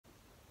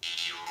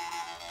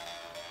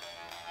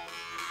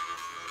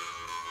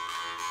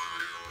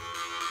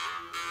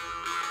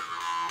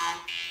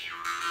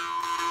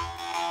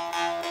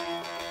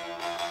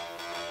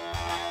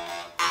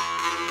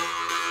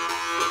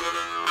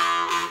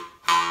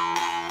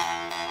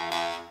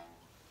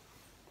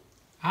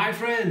Hi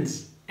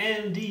friends,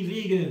 MD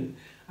Vegan.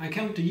 I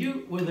come to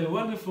you with a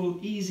wonderful,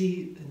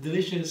 easy,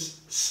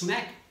 delicious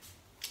snack.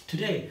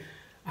 Today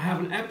I have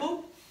an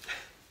apple.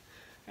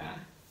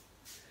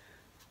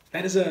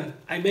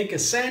 I make a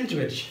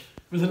sandwich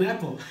with an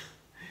apple.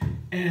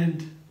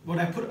 And what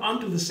I put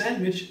onto the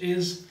sandwich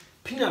is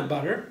peanut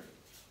butter.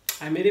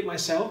 I made it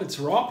myself, it's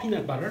raw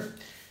peanut butter.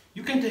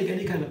 You can take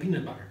any kind of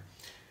peanut butter.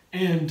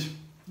 And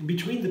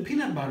between the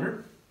peanut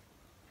butter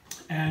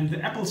and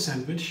the apple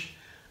sandwich,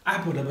 I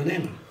put a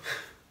banana.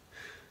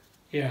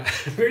 Yeah,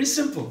 very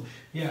simple.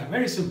 Yeah,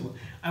 very simple.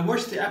 I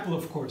wash the apple,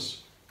 of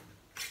course.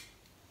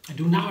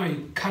 I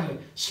cut a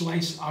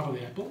slice out of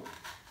the apple.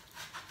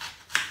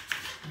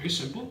 Very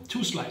simple.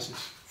 2 slices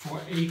for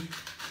a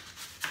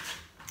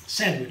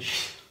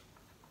sandwich.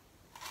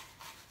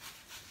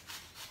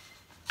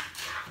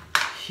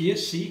 Here,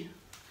 see,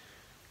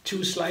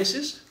 2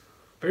 slices.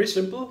 Very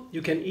simple.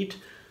 You can eat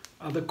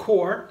the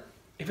core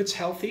if it's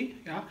healthy.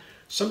 Yeah.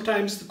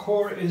 Sometimes the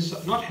core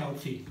is not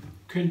healthy.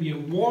 It can be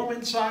warm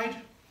inside.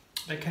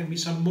 There can be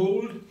some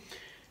mold,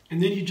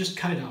 and then you just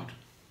cut it out.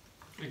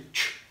 Like,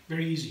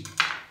 very easy.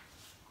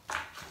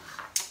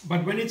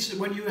 But when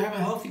you have a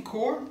healthy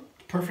core,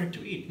 perfect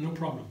to eat, no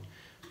problem.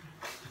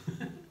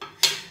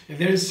 If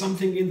there is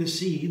something in the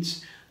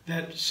seeds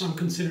that is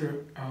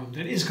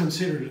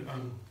considered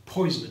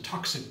poison, a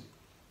toxin.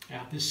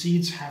 Yeah, the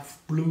seeds have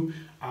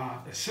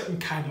a certain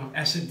kind of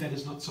acid that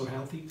is not so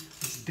healthy.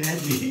 It's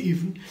deadly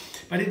even,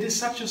 but it is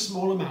such a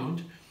small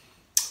amount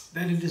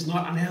that it is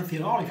not unhealthy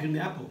at all if you eat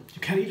an apple. You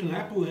can eat an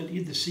apple and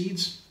eat the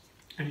seeds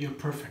and you're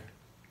perfect.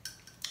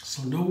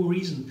 So no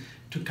reason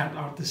to cut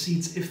out the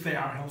seeds if they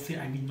are healthy,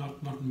 I mean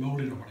not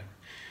molded or whatever.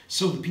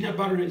 So the peanut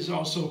butter is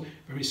also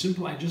very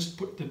simple. I just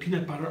put the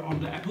peanut butter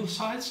on the apple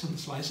sides and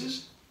the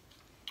slices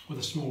with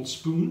a small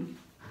spoon.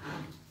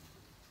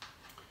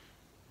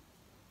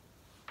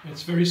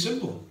 It's very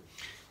simple.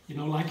 You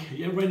know, like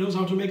everybody knows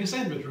how to make a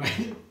sandwich,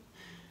 right?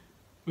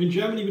 In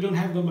Germany we don't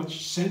have that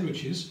much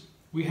sandwiches.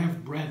 We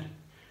have bread.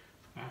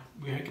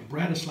 We have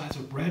bread, a slice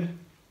of bread.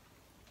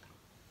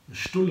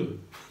 Stulle.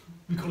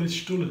 We call it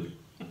Stulle.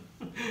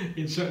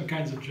 In certain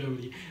kinds of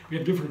Germany. We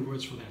have different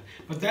words for that.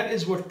 But that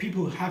is what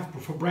people have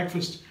for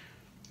breakfast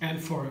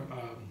and for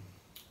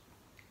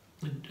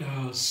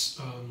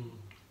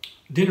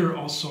dinner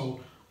also.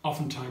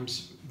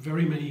 Oftentimes,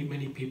 very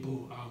many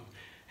people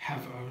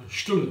have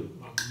Stulle,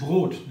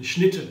 Brot, eine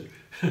Schnitte,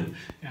 ja,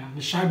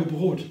 eine Scheibe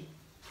Brot,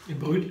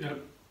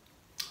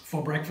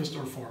 for breakfast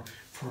or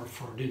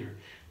for dinner.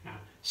 Yeah.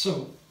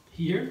 So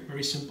here,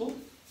 very simple,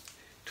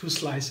 2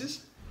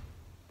 slices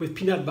with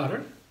peanut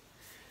butter,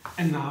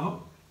 and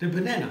now the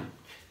banana.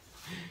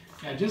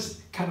 I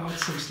just cut out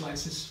some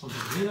slices for the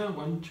banana,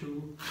 1,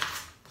 2,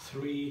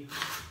 3,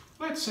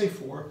 let's say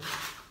 4.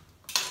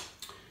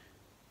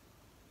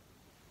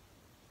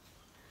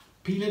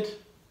 Peel it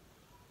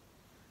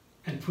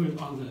and put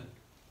it on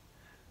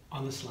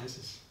the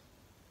slices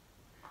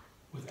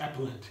with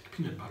apple and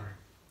peanut butter.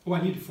 Oh,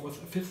 I need a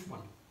 5th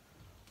one.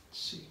 Let's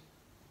see.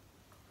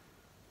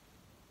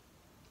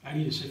 I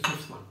need a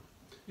 5th one.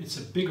 It's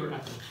a bigger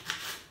apple.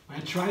 I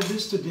tried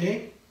this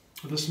today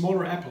with a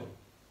smaller apple.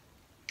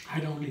 I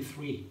had only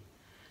 3.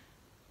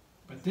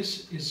 But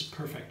this is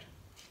perfect.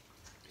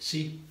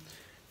 See,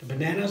 the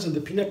bananas and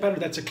the peanut butter,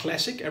 that's a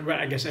classic.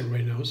 I guess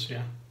everybody knows,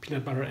 yeah.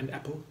 Peanut butter and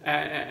apple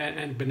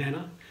and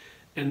banana.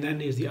 And then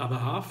there's the other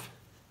half,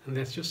 and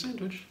that's your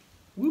sandwich.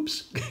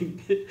 Whoops.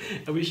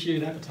 I wish you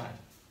an appetite.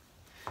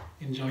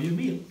 Enjoy your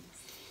meal.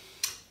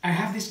 I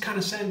have these kind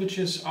of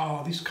sandwiches,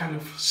 these kind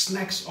of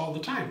snacks all the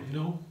time, you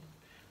know.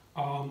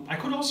 I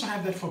could also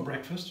have that for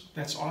breakfast.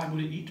 That's all I'm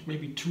going to eat.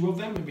 Maybe 2 of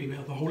them, maybe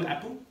the whole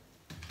apple.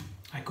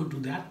 I could do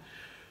that.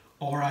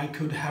 Or I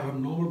could have a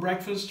normal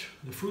breakfast,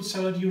 the fruit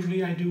salad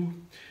usually I do.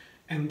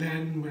 And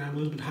then when I'm a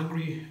little bit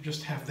hungry,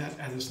 just have that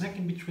as a snack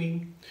in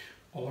between.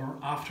 Or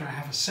after I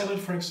have a salad,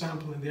 for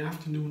example, in the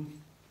afternoon,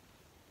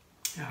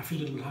 I feel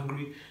a little bit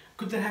hungry.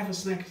 Could then have a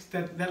snack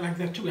that like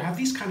that too. I have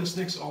these kind of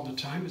snacks all the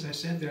time. As I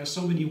said, there are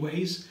so many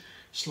ways.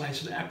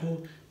 Slice an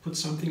apple, put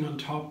something on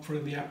top for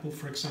the apple,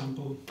 for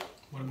example.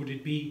 What would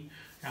it be?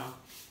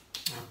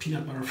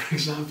 Peanut butter, for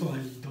example. I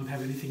don't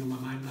have anything on my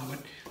mind now,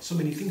 but so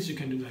many things you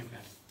can do like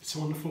that. It's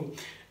wonderful,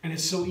 and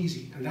it's so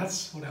easy, and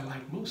that's what I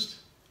like most.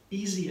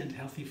 Easy and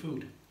healthy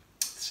food.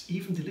 It's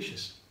even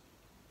delicious.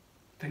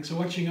 Thanks for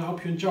watching. I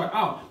hope you enjoy.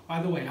 Oh, by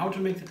the way, how to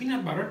make the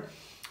peanut butter.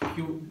 If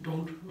you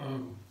don't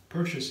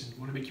purchase and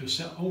want to make your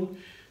own,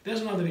 there's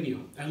another video.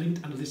 I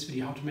linked under this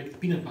video how to make the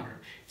peanut butter.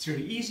 It's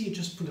very easy. You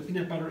just put the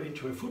peanut butter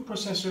into a food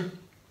processor,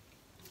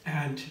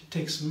 and it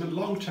takes a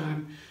long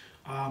time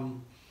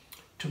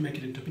to make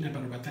it into peanut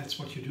butter. But that's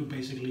what you do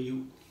basically.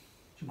 You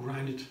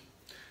grind it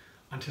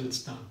until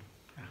it's done.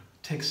 It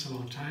takes a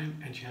long time,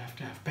 and you have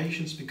to have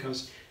patience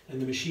because then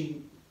the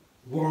machine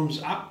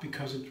warms up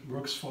because it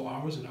works for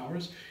hours and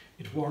hours.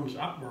 It warms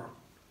up, or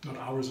not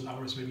hours and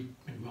hours, maybe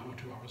 1 or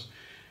 2 hours.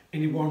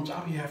 And it warms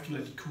up, you have to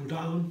let it cool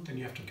down, then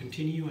you have to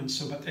continue, and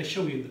so, but I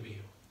show you in the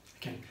video.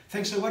 Okay,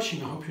 thanks for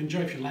watching. I hope you enjoy.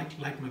 If you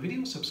like my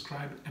video,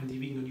 subscribe MD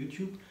Vegan on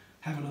YouTube.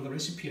 Have another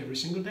recipe every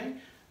single day,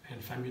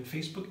 And find me on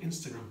Facebook,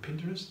 Instagram,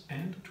 Pinterest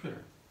and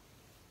Twitter.